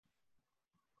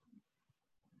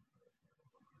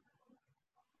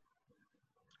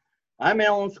I'm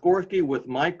Alan Skorsky with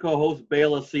my co-host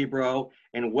Bela Sebro,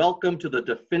 and welcome to the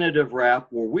Definitive Wrap,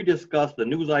 where we discuss the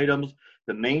news items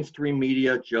the mainstream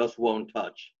media just won't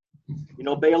touch. You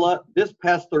know, Bela, this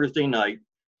past Thursday night,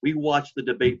 we watched the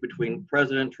debate between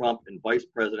President Trump and Vice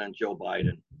President Joe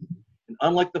Biden. And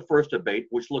unlike the first debate,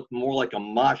 which looked more like a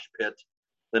mosh pit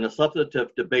than a substantive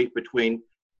debate between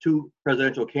two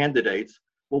presidential candidates,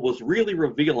 what was really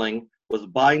revealing was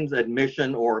Biden's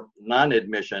admission or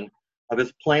non-admission of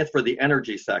his plans for the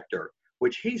energy sector,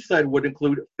 which he said would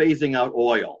include phasing out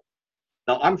oil.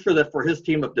 Now, I'm sure that for his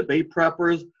team of debate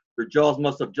preppers, their jaws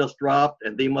must have just dropped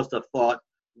and they must have thought,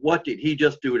 what did he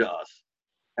just do to us?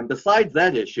 And besides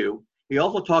that issue, he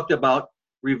also talked about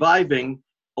reviving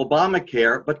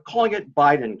Obamacare, but calling it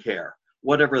Biden care,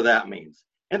 whatever that means.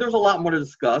 And there's a lot more to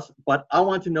discuss, but I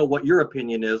want to know what your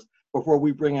opinion is before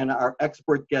we bring in our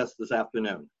expert guest this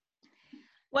afternoon.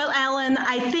 Well, Alan,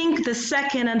 I think the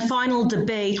second and final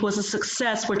debate was a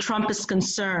success where Trump is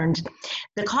concerned.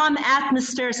 The calm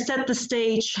atmosphere set the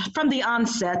stage from the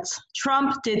onset.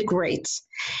 Trump did great.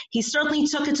 He certainly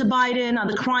took it to Biden on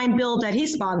the crime bill that he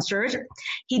sponsored.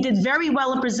 He did very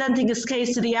well in presenting his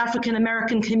case to the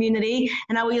African-American community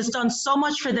and how he has done so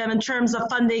much for them in terms of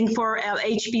funding for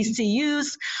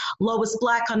HBCUs, lowest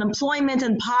Black unemployment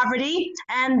and poverty,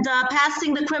 and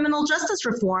passing the criminal justice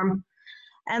reform.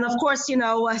 And of course, you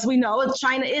know, as we know,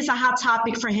 China is a hot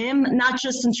topic for him, not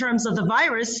just in terms of the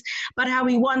virus, but how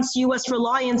he wants U.S.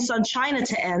 reliance on China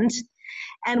to end,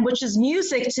 and which is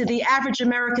music to the average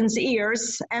American's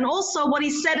ears. And also what he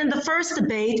said in the first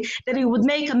debate, that he would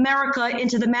make America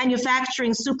into the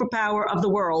manufacturing superpower of the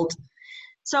world.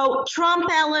 So Trump,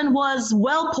 Alan, was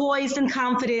well poised and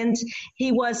confident.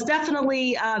 He was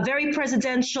definitely very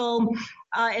presidential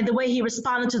in the way he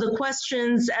responded to the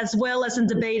questions, as well as in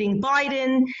debating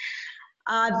Biden.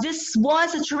 This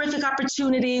was a terrific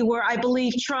opportunity where I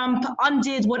believe Trump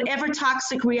undid whatever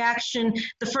toxic reaction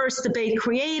the first debate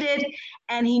created,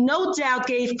 and he no doubt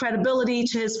gave credibility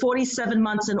to his 47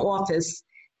 months in office.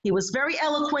 He was very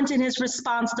eloquent in his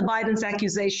response to Biden's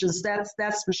accusations,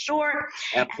 that's for sure.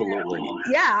 Absolutely.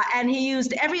 Yeah, and he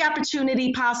used every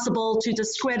opportunity possible to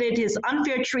discredit his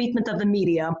unfair treatment of the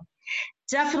media.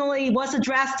 Definitely was a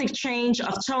drastic change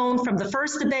of tone from the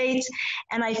first debate,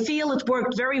 and I feel it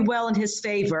worked very well in his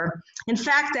favor. In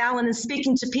fact, Alan, in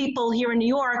speaking to people here in New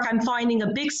York, I'm finding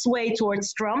a big sway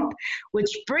towards Trump, which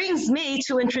brings me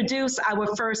to introduce our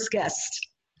first guest.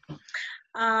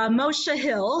 Moshe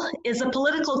Hill is a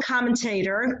political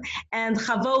commentator and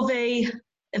Chavove,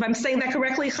 if I'm saying that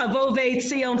correctly, Chavove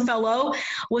Tzion Fellow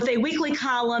with a weekly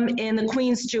column in the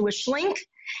Queen's Jewish Link.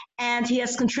 And he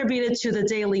has contributed to the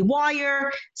Daily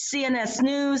Wire, CNS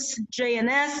News,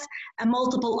 JNS, and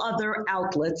multiple other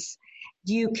outlets.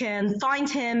 You can find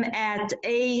him at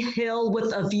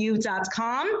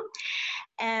ahillwithaview.com.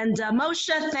 And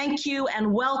Moshe, thank you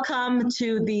and welcome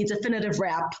to the Definitive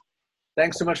Wrap.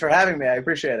 Thanks so much for having me. I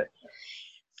appreciate it.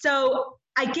 So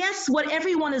I guess what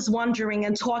everyone is wondering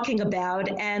and talking about,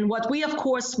 and what we, of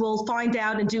course, will find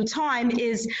out in due time,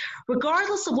 is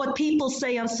regardless of what people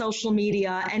say on social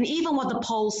media and even what the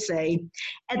polls say,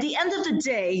 at the end of the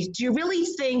day, do you really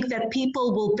think that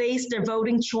people will base their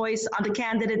voting choice on the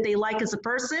candidate they like as a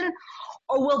person?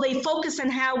 Or will they focus on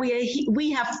how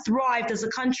we have thrived as a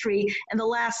country in the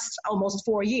last almost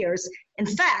 4 years? In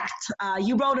fact,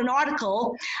 you wrote an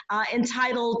article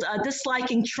entitled,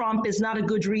 Disliking Trump is not a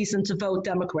good reason to vote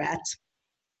Democrat.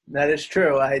 That is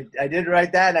true. I did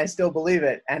write that, and I still believe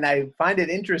it. And I find it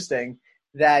interesting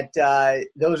that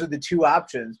those are the two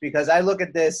options, because I look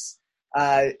at this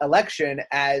election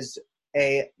as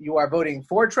you are voting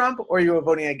for Trump or you are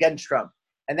voting against Trump.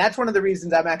 And that's one of the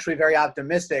reasons I'm actually very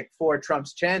optimistic for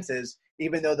Trump's chances,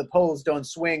 even though the polls don't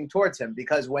swing towards him.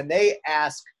 Because when they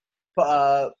ask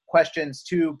questions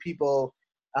to people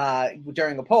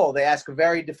during a poll, they ask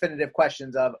very definitive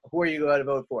questions of who are you going to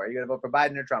vote for? Are you going to vote for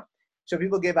Biden or Trump? So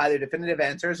people give either definitive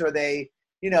answers or they,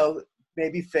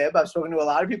 maybe fib. I've spoken to a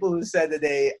lot of people who said that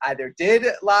they either did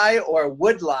lie or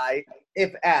would lie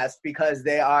if asked, because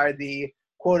they are the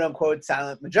quote unquote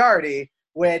silent majority,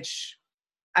 which,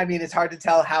 I mean, it's hard to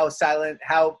tell how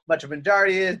much of a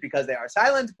majority is because they are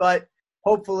silent, but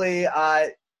hopefully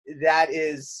that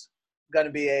is going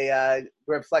to be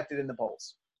reflected in the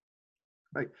polls.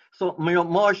 Right. So,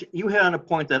 Moshe, you hit on a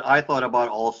point that I thought about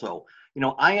also.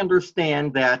 I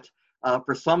understand that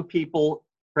for some people,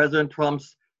 President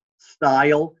Trump's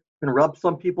style can rub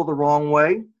some people the wrong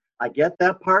way. I get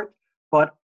that part.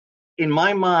 But in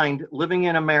my mind, living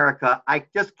in America, I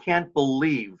just can't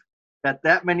believe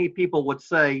that many people would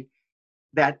say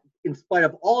that in spite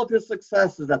of all of his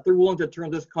successes, that they're willing to turn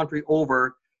this country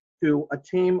over to a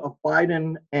team of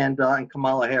Biden and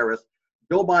Kamala Harris.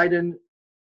 Joe Biden,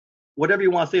 whatever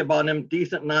you want to say about him,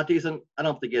 decent, not decent, I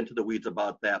don't have to get into the weeds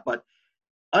about that. But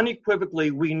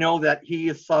unequivocally, we know that he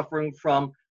is suffering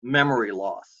from memory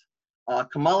loss.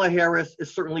 Kamala Harris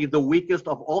is certainly the weakest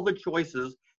of all the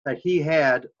choices that he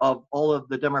had of all of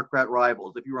the Democrat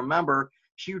rivals. If you remember,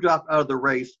 she dropped out of the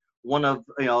race, one of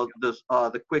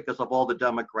the quickest of all the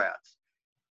Democrats.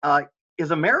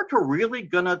 Is America really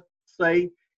going to say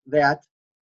that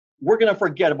we're going to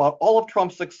forget about all of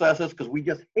Trump's successes because we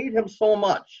just hate him so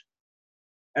much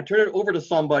and turn it over to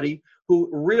somebody who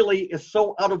really is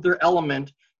so out of their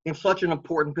element in such an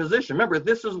important position? Remember,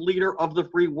 this is leader of the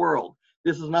free world.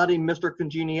 This is not a Mr.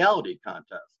 Congeniality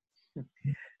contest.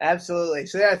 Absolutely.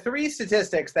 So there are three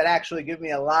statistics that actually give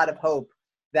me a lot of hope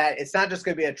that it's not just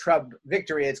going to be a Trump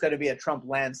victory, it's going to be a Trump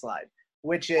landslide,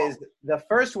 which is the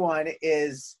first one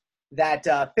is that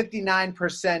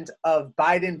 59% of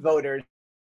Biden voters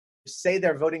say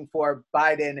they're voting for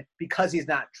Biden because he's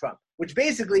not Trump, which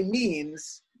basically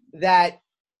means that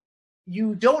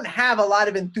you don't have a lot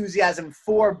of enthusiasm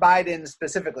for Biden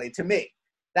specifically, to me.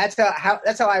 That's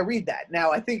how I read that.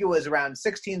 Now, I think it was around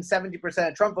 70%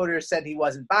 of Trump voters said he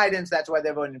wasn't Biden, so that's why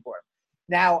they're voting for him.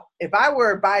 Now, if I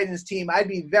were Biden's team, I'd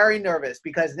be very nervous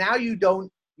because now you're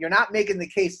not making the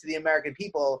case to the American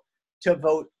people to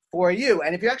vote for you.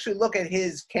 And if you actually look at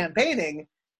his campaigning,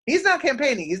 he's not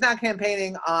campaigning. He's not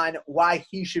campaigning on why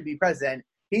he should be president.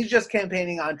 He's just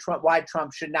campaigning on why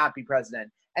Trump should not be president.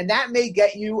 And that may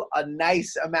get you a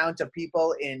nice amount of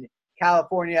people in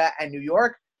California and New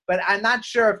York, but I'm not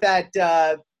sure if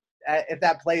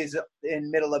that plays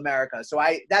in Middle America. So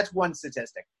that's one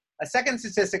statistic. A second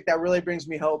statistic that really brings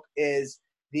me hope is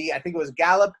I think it was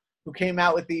Gallup who came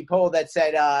out with the poll that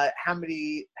said,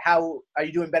 how are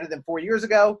you doing better than 4 years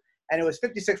ago? And it was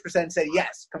 56% said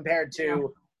yes, compared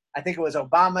to, I think it was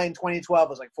Obama in 2012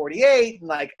 was like 48, and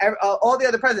like all the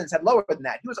other presidents had lower than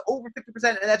that. He was over 50%,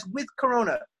 and that's with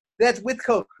Corona. That's with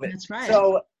COVID. That's right.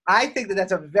 So I think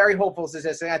that's a very hopeful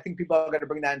statistic. I think people are going to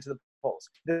bring that into the polls.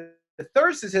 The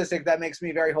third statistic that makes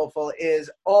me very hopeful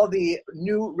is all the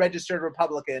new registered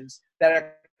Republicans that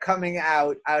are coming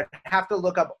out. I would have to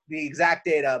look up the exact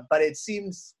data, but it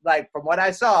seems like from what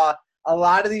I saw, a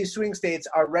lot of these swing states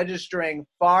are registering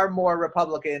far more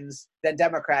Republicans than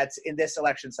Democrats in this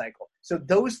election cycle. So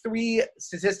those three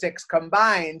statistics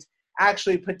combined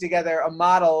actually put together a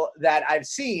model that I've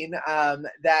seen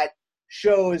that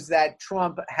shows that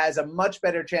Trump has a much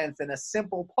better chance than a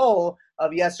simple poll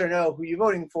of yes or no, who you're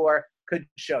voting for, could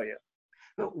show you.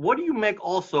 What do you make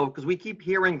also, because we keep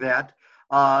hearing that,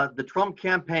 the Trump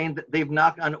campaign, they've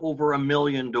knocked on over 1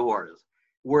 million doors,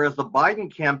 whereas the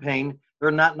Biden campaign, they're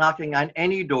not knocking on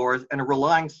any doors and are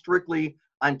relying strictly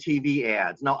on TV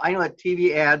ads. Now, I know that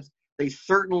TV ads, they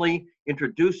certainly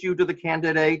introduce you to the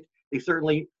candidate, they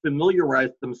certainly familiarize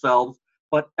themselves,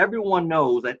 but everyone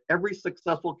knows that every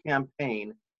successful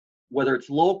campaign, whether it's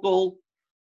local,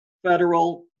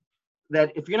 federal,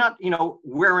 that if you're not,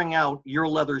 wearing out your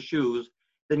leather shoes,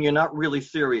 then you're not really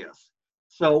serious.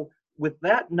 So with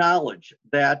that knowledge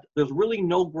that there's really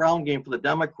no ground game for the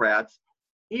Democrats,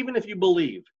 even if you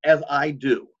believe, as I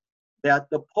do, that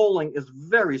the polling is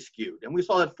very skewed, and we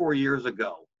saw that 4 years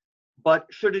ago, but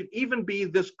should it even be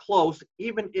this close,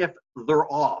 even if they're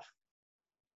off?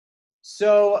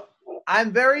 So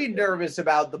I'm very nervous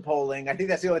about the polling. I think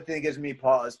that's the only thing that gives me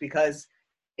pause because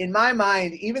in my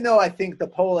mind, even though I think the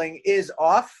polling is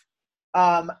off,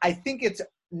 I think it's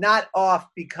not off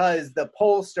because the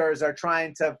pollsters are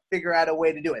trying to figure out a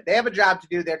way to do it. They have a job to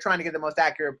do. They're trying to get the most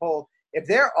accurate poll. If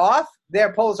they're off,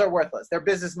 their polls are worthless. Their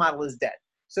business model is dead.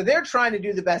 So they're trying to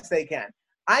do the best they can.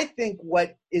 I think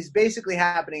what is basically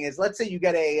happening is, let's say you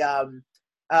get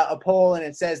a poll and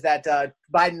it says that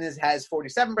Biden has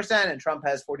 47% and Trump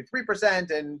has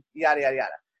 43% and yada, yada,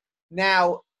 yada.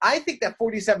 Now, I think that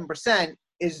 47%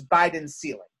 is Biden's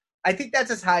ceiling. I think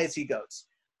that's as high as he goes.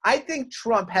 I think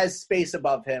Trump has space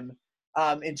above him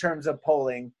in terms of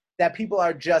polling that people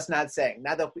are just not saying.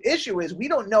 Now, the issue is we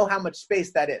don't know how much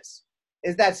space that is.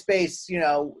 Is that space,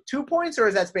 2 points, or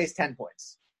is that space 10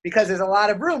 points? Because there's a lot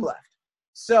of room left.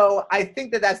 So I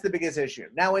think that that's the biggest issue.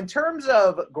 Now, in terms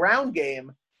of ground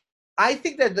game, I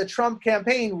think that the Trump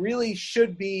campaign really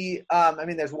should be,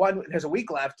 there's a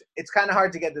week left. It's kind of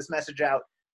hard to get this message out,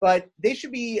 but they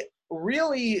should be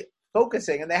really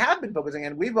focusing, and they have been focusing,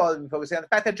 and we've all been focusing on the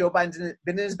fact that Joe Biden's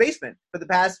been in his basement for the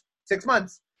past 6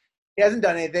 months. He hasn't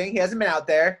done anything. He hasn't been out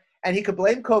there, and he could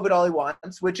blame COVID all he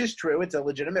wants, which is true. It's a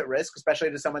legitimate risk,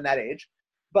 especially to someone that age.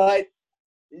 But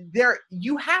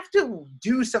you have to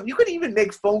do something. You could even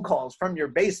make phone calls from your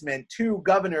basement to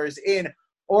governors in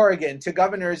Oregon, to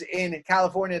governors in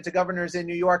California, to governors in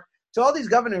New York, to all these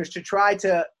governors to try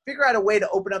to figure out a way to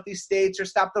open up these states or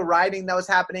stop the rioting that was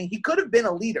happening. He could have been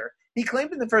a leader. He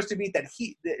claimed in the first debate that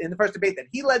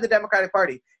he led the Democratic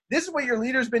Party. This is what your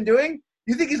leader's been doing?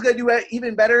 You think he's going to do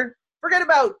even better? Forget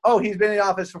about, he's been in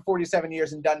office for 47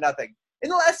 years and done nothing. In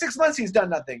the last 6 months, he's done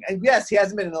nothing. And yes, he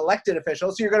hasn't been an elected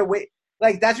official, so you're going to wait.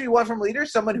 Like, that's what you want from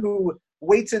leaders? Someone who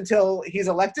waits until he's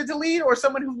elected to lead, or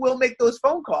someone who will make those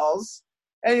phone calls?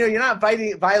 And you're not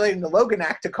violating the Logan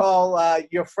Act to call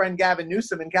your friend Gavin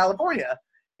Newsom in California.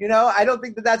 I don't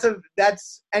think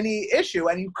that's any issue.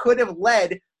 And you could have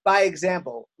led by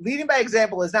example. Leading by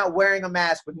example is not wearing a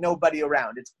mask with nobody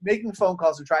around. It's making phone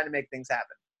calls and trying to make things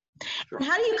happen. Sure.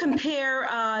 How do you compare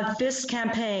this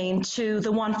campaign to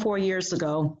the one 4 years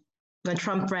ago when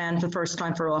Trump ran for the first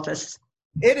time for office?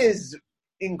 It is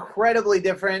incredibly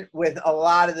different with a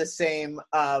lot of the same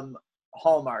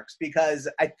hallmarks, because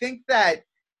I think that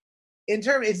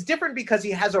it's different because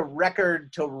he has a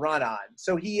record to run on.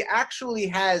 So he actually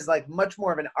has much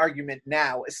more of an argument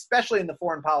now, especially in the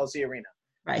foreign policy arena.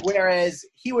 Right. Whereas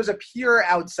he was a pure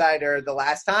outsider the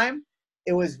last time,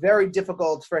 it was very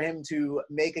difficult for him to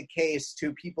make a case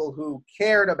to people who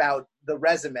cared about the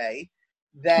resume.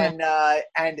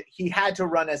 And he had to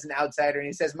run as an outsider. And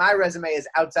he says, my resume is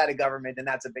outside of government, and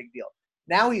that's a big deal.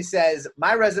 Now he says,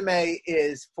 my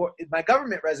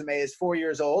government resume is 4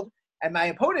 years old, and my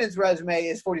opponent's resume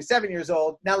is 47 years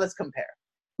old. Now let's compare.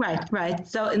 Right.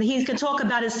 So, and he could talk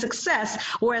about his success,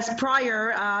 whereas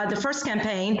prior, the first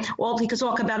campaign, all he could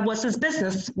talk about was his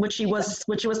business, which he was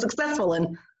successful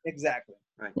in. Exactly.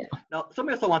 Right. Yeah. Now,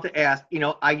 something else I want to ask.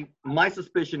 My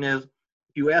suspicion is,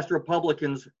 if you ask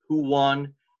Republicans who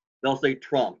won, they'll say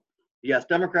Trump. Yes,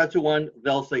 Democrats who won,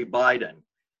 they'll say Biden.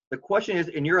 The question is,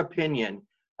 in your opinion,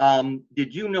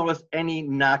 did you notice any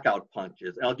knockout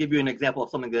punches? And I'll give you an example of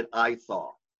something that I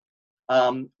saw.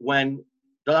 When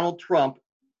Donald Trump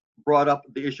brought up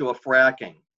the issue of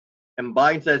fracking, and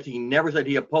Biden says he never said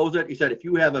he opposed it. He said, if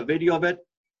you have a video of it,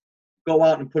 go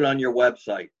out and put it on your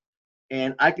website.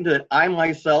 And I can tell that I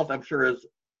myself, I'm sure as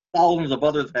thousands of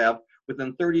others have,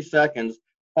 within 30 seconds,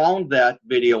 found that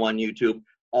video on YouTube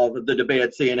of the debate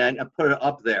at CNN and put it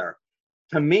up there.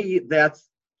 To me,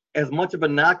 that's as much of a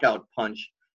knockout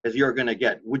punch as you're going to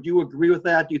get. Would you agree with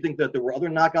that? Do you think that there were other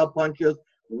knockout punches?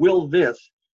 Will this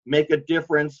make a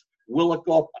difference? Will it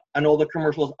go up on all the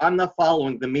commercials? I'm not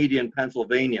following the media in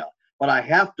Pennsylvania, but I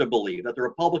have to believe that the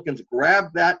Republicans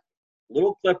grabbed that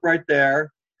little clip right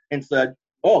there and said,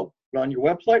 oh, on your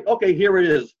website? Okay, here it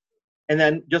is. And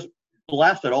then just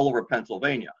blast it all over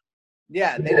Pennsylvania.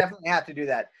 Yeah, they definitely have to do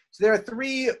that. So there are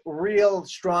three real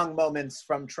strong moments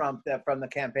from Trump from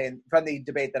the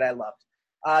debate that I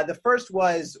loved. The first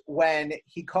was when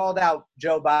he called out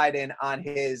Joe Biden on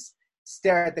his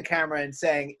stare at the camera and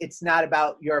saying, it's not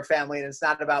about your family and it's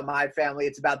not about my family,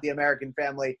 it's about the American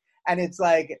family. And it's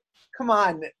like, come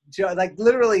on, Joe.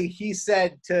 Literally, he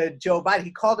said to Joe Biden,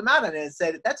 he called him out on it and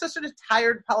said, that's a sort of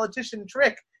tired politician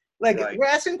trick. Right. We're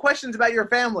asking questions about your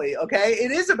family, okay?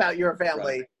 It is about your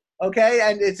family, right. Okay?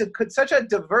 And it's such a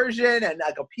diversion and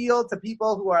appeal to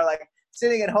people who are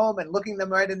sitting at home and looking them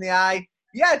right in the eye.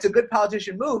 Yeah, it's a good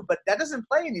politician move, but that doesn't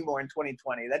play anymore in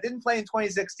 2020. That didn't play in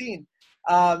 2016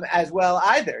 as well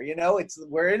either.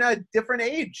 We're in a different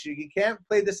age. You can't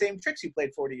play the same tricks you played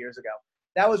 40 years ago.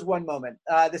 That was one moment.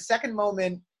 The second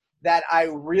moment that I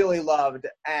really loved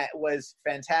was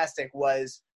fantastic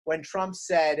was when Trump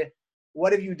said,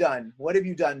 what have you done? What have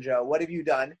you done, Joe? What have you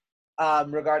done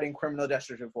regarding criminal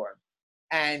justice reform?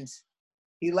 And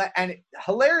and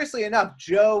hilariously enough,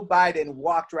 Joe Biden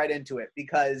walked right into it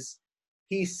because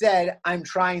he said, I'm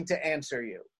trying to answer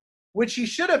you, which he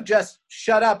should have just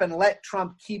shut up and let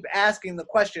Trump keep asking the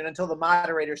question until the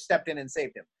moderator stepped in and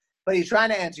saved him. But he's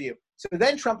trying to answer you. So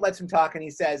then Trump lets him talk and he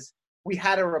says, we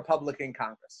had a Republican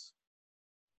Congress.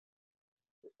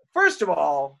 First of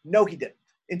all, no, he didn't.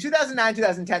 In 2009,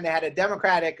 2010, they had a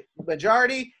Democratic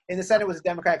majority. In the Senate was a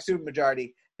Democratic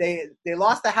supermajority. They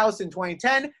lost the House in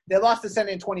 2010. They lost the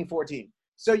Senate in 2014.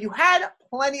 So you had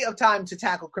plenty of time to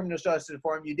tackle criminal justice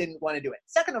reform. You didn't want to do it.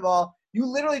 Second of all, you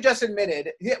literally just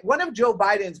admitted one of Joe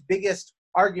Biden's biggest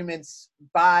arguments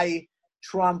by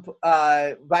Trump,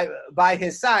 by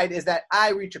his side, is that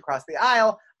I reach across the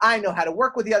aisle. I know how to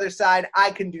work with the other side.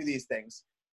 I can do these things.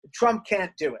 Trump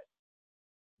can't do it.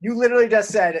 You literally just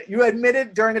said, you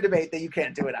admitted during a debate that you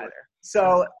can't do it either.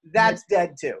 So that's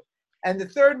dead too. And the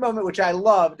third moment, which I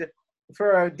loved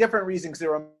for a different reason, because it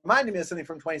reminded me of something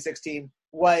from 2016,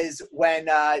 was when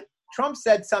Trump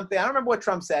said something. I don't remember what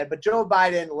Trump said, but Joe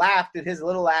Biden laughed at his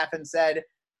little laugh and said,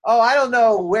 oh, I don't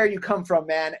know where you come from,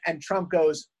 man. And Trump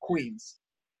goes, Queens.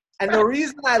 And the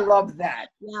reason I love that,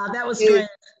 yeah, that was great.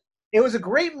 It was a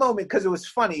great moment because it was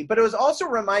funny, but it was also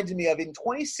reminded me of in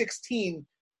 2016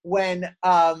 when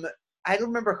I don't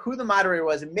remember who the moderator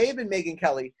was. It may have been Megyn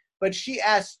Kelly, but she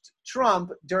asked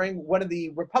Trump during one of the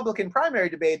Republican primary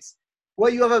debates, well,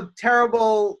 you have a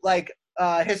terrible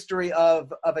history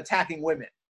of attacking women.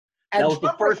 And that was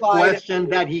Trump the first replied, question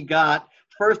that he got.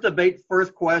 First debate,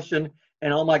 first question,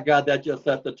 and oh my God, that just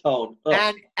set the tone. Oh,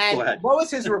 and go ahead. what was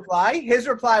his reply? His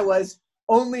reply was,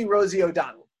 only Rosie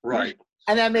O'Donnell. Right.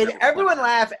 And that made everyone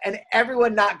laugh and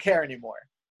everyone not care anymore.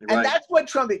 Right. And that's what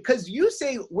Trump, because you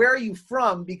say, where are you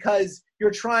from? Because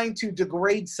you're trying to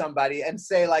degrade somebody and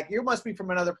say, like, you must be from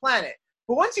another planet.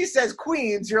 But once he says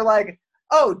Queens, you're like,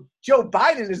 oh, Joe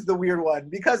Biden is the weird one.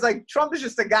 Because, like, Trump is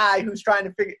just a guy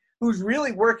who's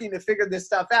really working to figure this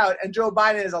stuff out. And Joe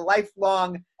Biden is a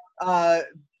lifelong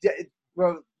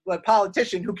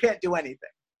politician who can't do anything.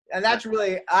 And that's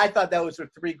really, I thought that was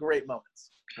three great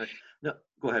moments. No,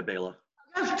 go ahead, Bela.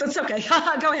 That's okay.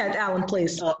 Go ahead, Alan,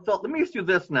 please. So let me ask you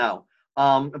this now.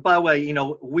 By the way,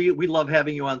 we love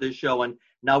having you on this show, and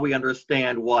now we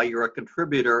understand why you're a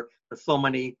contributor to so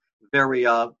many very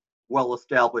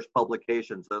well-established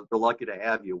publications. So they're lucky to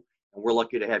have you, and we're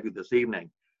lucky to have you this evening.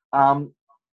 I'm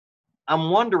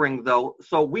wondering, though,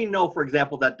 so we know, for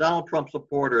example, that Donald Trump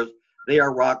supporters, they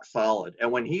are rock solid.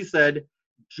 And when he said,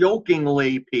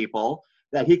 jokingly, people,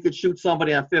 that he could shoot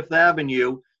somebody on Fifth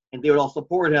Avenue and they would all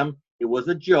support him, it was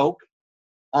a joke.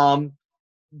 I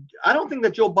don't think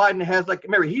that Joe Biden has,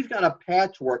 remember, he's got a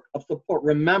patchwork of support.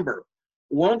 Remember,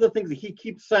 one of the things that he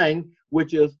keeps saying,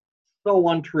 which is so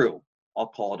untrue, I'll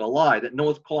call it a lie, that no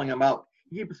one's calling him out.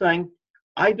 He keeps saying,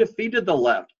 I defeated the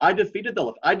left. I defeated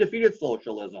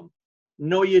socialism.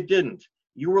 No, you didn't.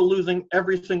 You were losing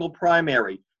every single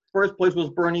primary. First place was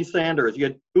Bernie Sanders. You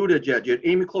had Buttigieg, you had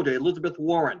Amy Klobuchar, you had Elizabeth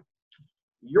Warren.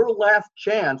 Your last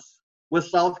chance was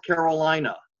South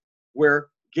Carolina, where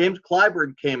James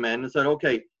Clyburn came in and said,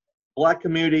 okay, black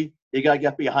community, you got to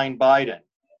get behind Biden.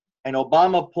 And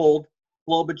Obama pulled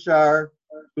Klobuchar,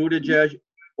 Buttigieg,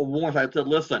 Warren. I said,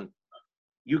 listen,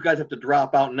 you guys have to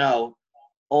drop out now.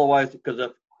 Otherwise,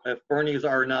 because if Bernie is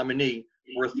our nominee,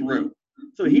 we're through.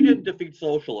 So he didn't defeat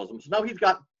socialism. So now he's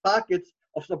got pockets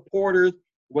of supporters,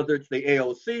 whether it's the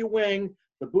AOC wing,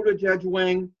 the Buttigieg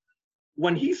wing.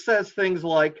 When he says things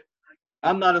like,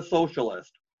 I'm not a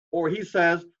socialist, or he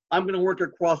says, I'm going to work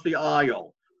across the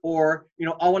aisle, or,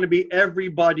 I want to be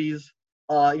everybody's,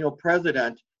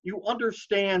 president, you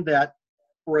understand that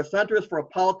for a centrist, for a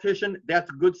politician, that's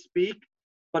good speak.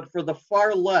 But for the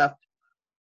far left,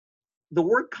 the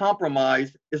word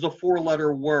compromise is a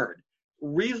 4-letter word.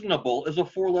 Reasonable is a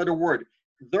 4-letter word.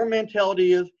 Their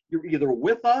mentality is you're either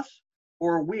with us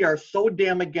or we are so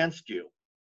damn against you.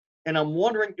 And I'm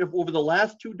wondering if over the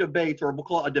last 2 debates, or we'll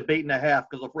call it a debate and a half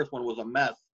because the first one was a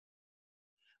mess,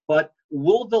 but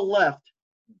will the left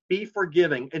be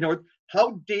forgiving?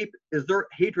 How deep is their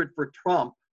hatred for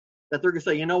Trump that they're going to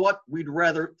say, you know what, we'd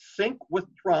rather sink with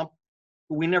Trump,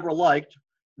 who we never liked,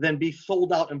 than be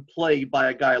sold out and played by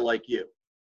a guy like you?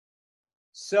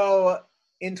 So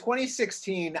in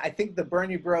 2016, I think the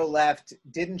Bernie bro left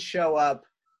didn't show up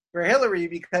for Hillary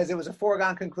because it was a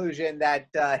foregone conclusion that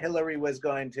Hillary was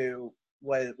going to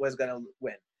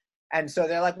win. And so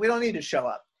they're like, we don't need to show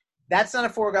up. That's not a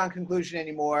foregone conclusion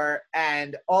anymore.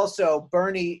 And also,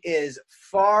 Bernie is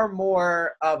far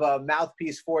more of a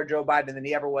mouthpiece for Joe Biden than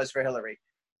he ever was for Hillary.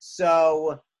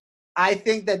 So I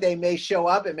think that they may show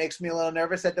up. It makes me a little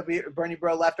nervous that the Bernie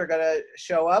bro left are going to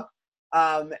show up.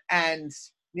 And,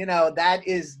 that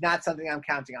is not something I'm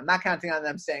counting on. I'm not counting on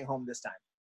them staying home this time.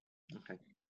 Okay.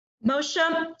 Moshe,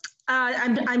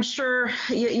 I'm sure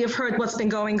you've heard what's been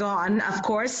going on, of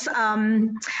course.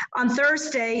 On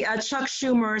Thursday, Chuck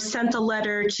Schumer sent a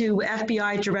letter to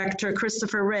FBI Director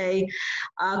Christopher Wray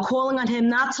calling on him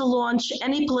not to launch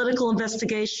any political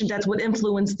investigation that would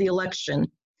influence the election.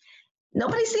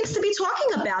 Nobody seems to be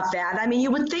talking about that. I mean,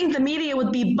 you would think the media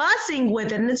would be buzzing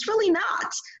with it, and it's really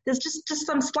not. There's just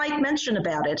some slight mention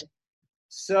about it.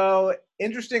 So,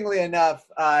 interestingly enough,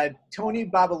 Tony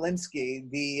Bobolinsky,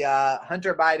 the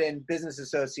Hunter Biden business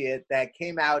associate that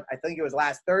came out, I think it was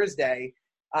last Thursday,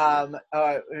 I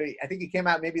think he came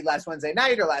out maybe last Wednesday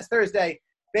night or last Thursday,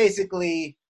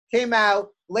 basically came out,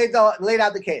 laid out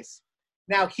the case.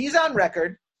 Now, he's on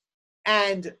record,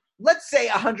 and let's say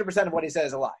 100% of what he said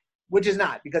is a lie, which is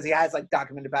not, because he has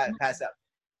documented past out.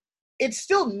 It's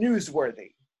still newsworthy.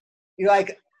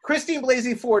 Christine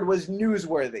Blasey Ford was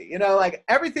newsworthy.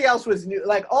 Everything else was new.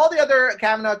 All the other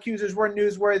Kavanaugh accusers were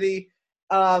newsworthy.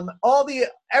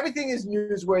 Everything is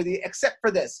newsworthy except for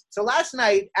this. So last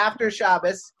night after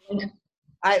Shabbos,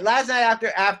 Last night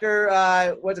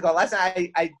what's it called? Last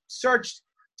night I searched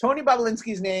Tony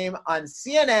Bobulinski's name on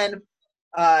CNN,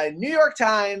 New York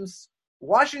Times,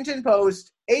 Washington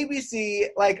Post, ABC,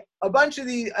 like a bunch of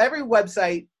every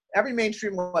website, every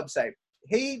mainstream website.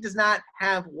 He does not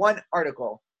have one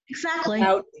article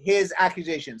about his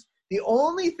accusations. The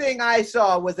only thing I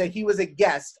saw was that he was a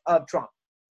guest of Trump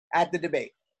at the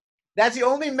debate. That's the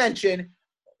only mention,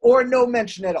 or no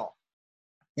mention at all.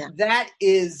 Yeah. That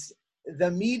is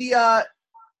the media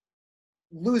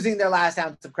losing their last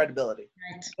ounce of credibility.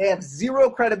 Right. They have zero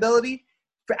credibility.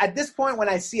 At this point, when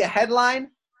I see a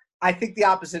headline, I think the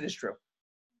opposite is true.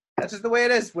 That's just the way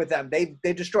it is with them. They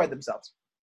destroyed themselves.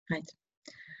 Right.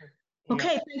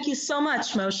 Okay, thank you so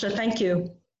much, Moshe. Thank you.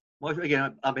 Moshe,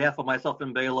 again, on behalf of myself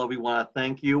and Bela, we want to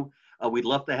thank you. We'd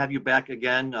love to have you back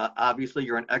again. Obviously,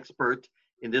 you're an expert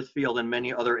in this field and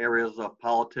many other areas of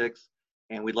politics,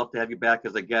 and we'd love to have you back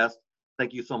as a guest.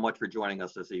 Thank you so much for joining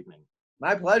us this evening.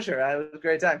 My pleasure. It was a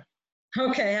great time.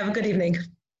 Okay, have a good evening.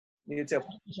 You too.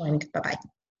 Bye-bye.